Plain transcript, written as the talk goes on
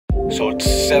So it's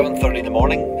 7:30 in the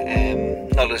morning,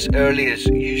 not as early as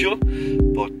usual,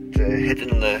 but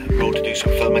hitting the road to do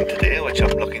some filming today, which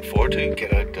I'm looking forward to.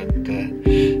 Get out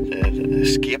and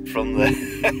escape from the,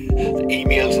 the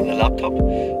emails and the laptop.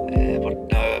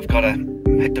 But now I've got to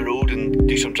hit the road and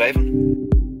do some driving.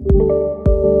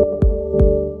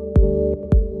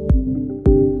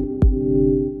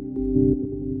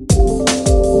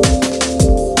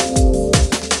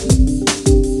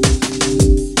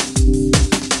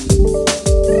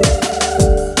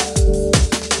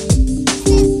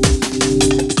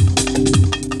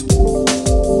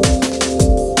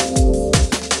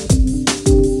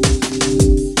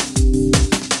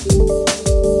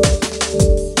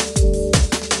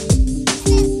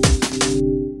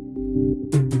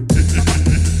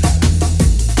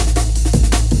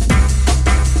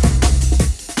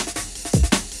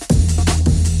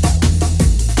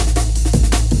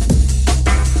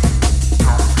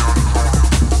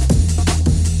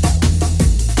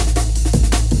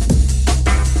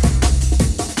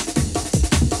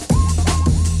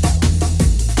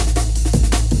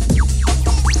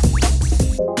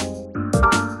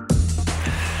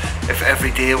 If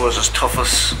every day was as tough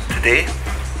as today,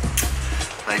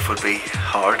 life would be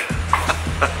hard.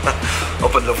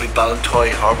 Up in lovely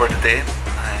Ballintoy Harbour today,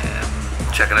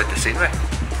 checking out the scenery.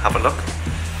 Have a look.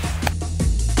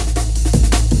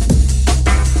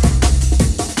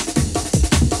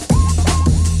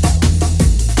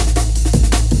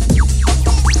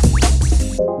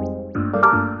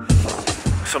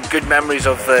 Some good memories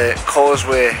of the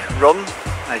Causeway run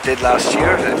I did last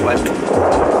year. It went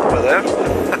over there,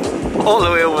 all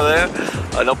the way over there,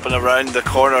 and up and around the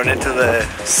corner and into the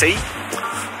sea.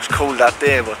 It was cold that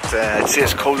day, but I'd say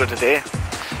it's colder today.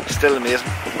 Still amazing.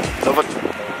 Love it.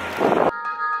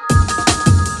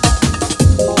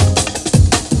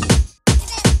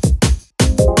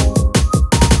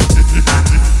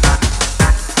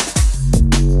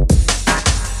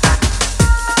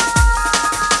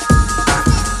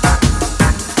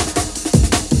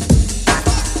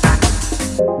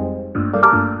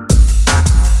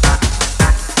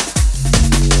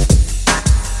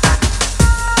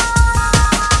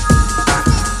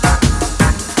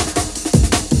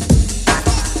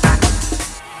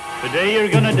 Today you're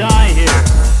gonna die here.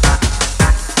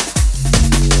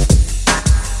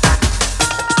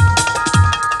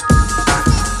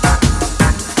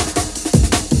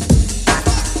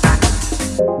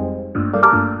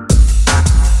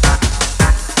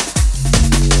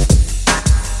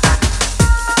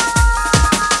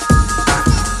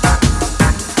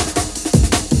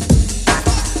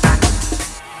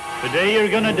 Today you're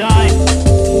gonna die.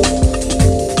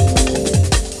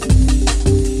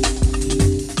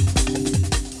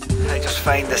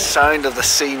 Find the sound of the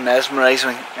sea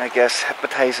mesmerising, I guess,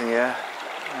 hypnotising, yeah.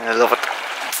 I love it.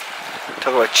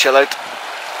 Talk about chill out.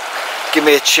 Give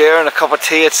me a chair and a cup of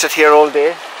tea, I'd sit here all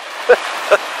day.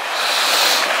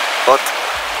 But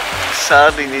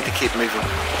sadly need to keep moving.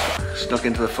 Snuck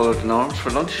into the Fullerton Arms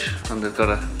for lunch, and they've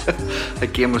got a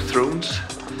Game of Thrones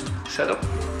set up.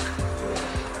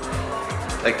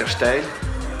 Like their style.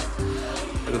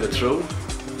 Look at the throne.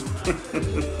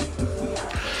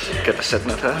 Get to sit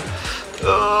in it, huh?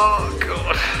 Oh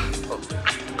god.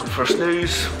 Go for a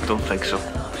snooze? Don't think so.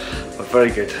 But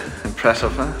very good.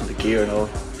 Impressive, huh? The gear and all.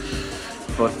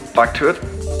 But back to it.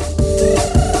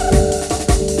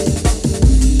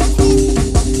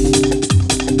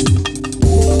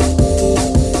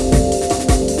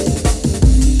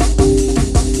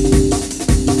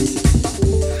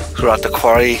 So we're at the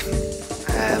quarry,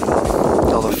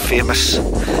 another famous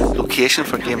location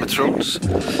for Game of Thrones,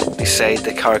 beside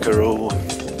the Carrick-a-Rede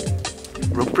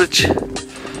Rope Bridge.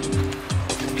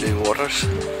 Blue waters.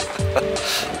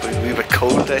 A wee bit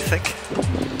cold, I think.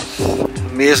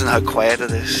 Amazing how quiet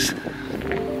it is.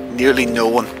 Nearly no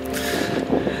one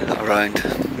around.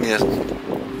 Amazing.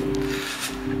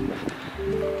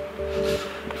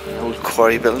 An old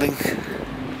quarry building.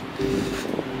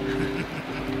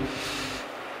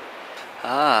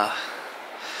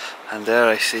 And there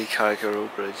I see Carrick-a-Rede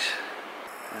Rope Bridge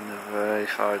in the very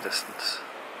far distance.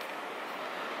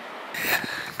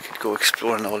 Could go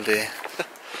exploring all day.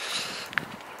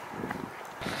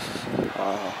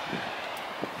 Oh,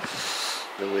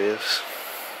 the waves.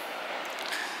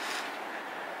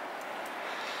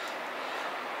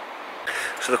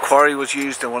 So the quarry was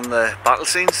used in one of the battle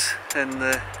scenes in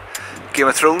the Game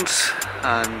of Thrones,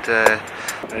 and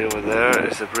right over there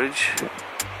is the bridge.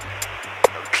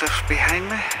 Cliffs behind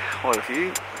me. What a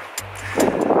view.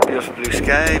 Beautiful blue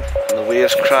sky and the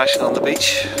waves crashing on the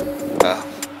beach. Well,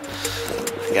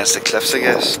 against the cliffs I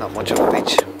guess, not much of a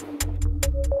beach.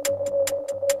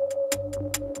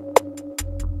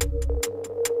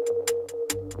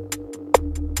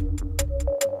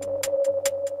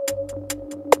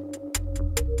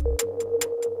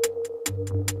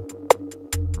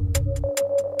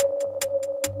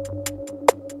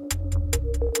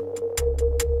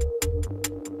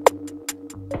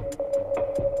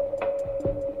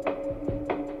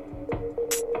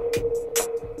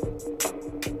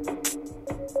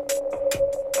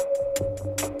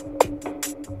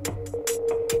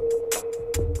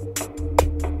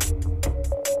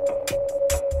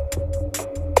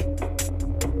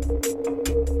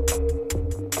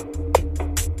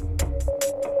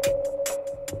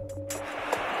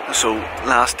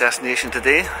 last destination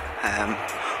today.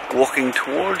 Walking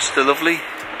towards the lovely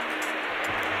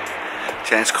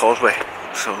Giant's Causeway.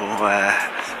 So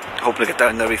hopefully get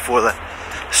down there before the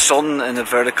sun, in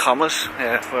inverted commas,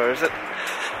 where is it,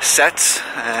 sets.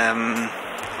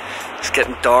 It's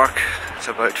getting dark. It's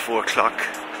about 4 o'clock,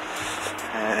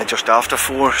 just after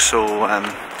 4, so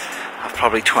I've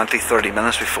probably 20-30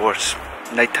 minutes before it's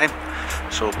night time,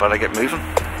 so better get moving.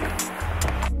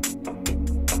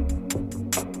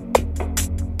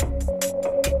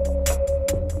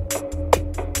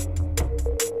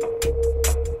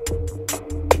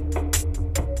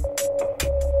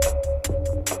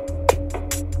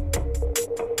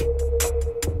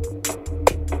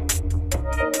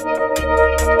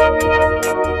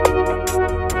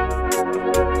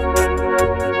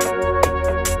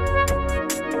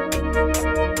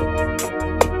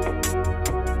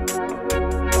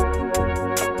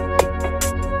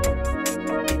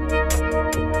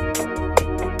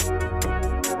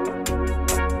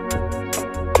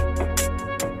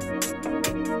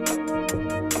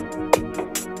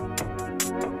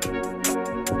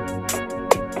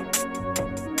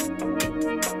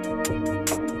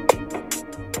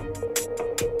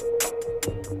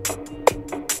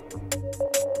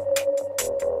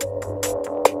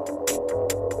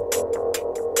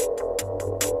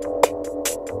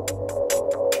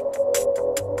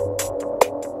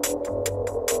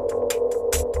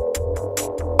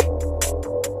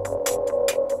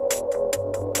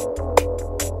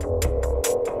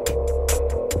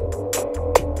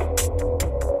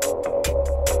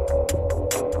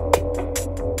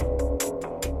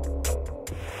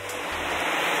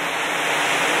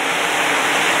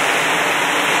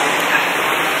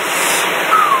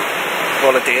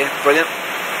 What a day, brilliant.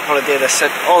 What a day to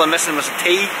sit. All I'm missing was a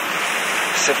tea.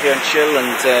 Sit here and chill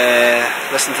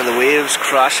and listen to the waves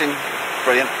crashing.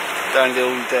 Brilliant. Down the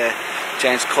old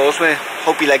Giant's Causeway.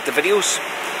 Hope you liked the videos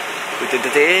we did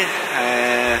today.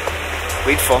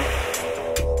 We had fun.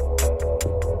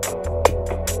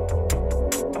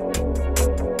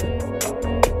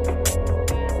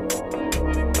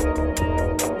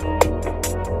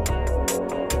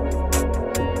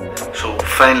 So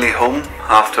finally home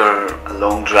after a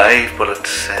long drive, but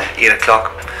it's 8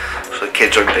 o'clock, so the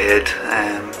kids are in bed,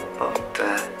 but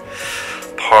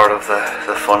part of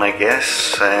the fun, I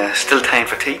guess. Still time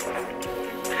for tea.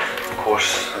 Of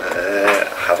course,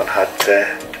 haven't had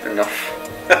enough,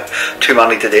 too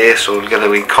many today, so we'll get a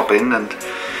wee cup in and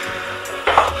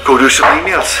go do some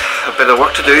emails. A bit of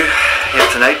work to do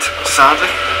yet tonight, sadly,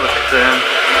 but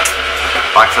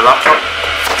back to the laptop.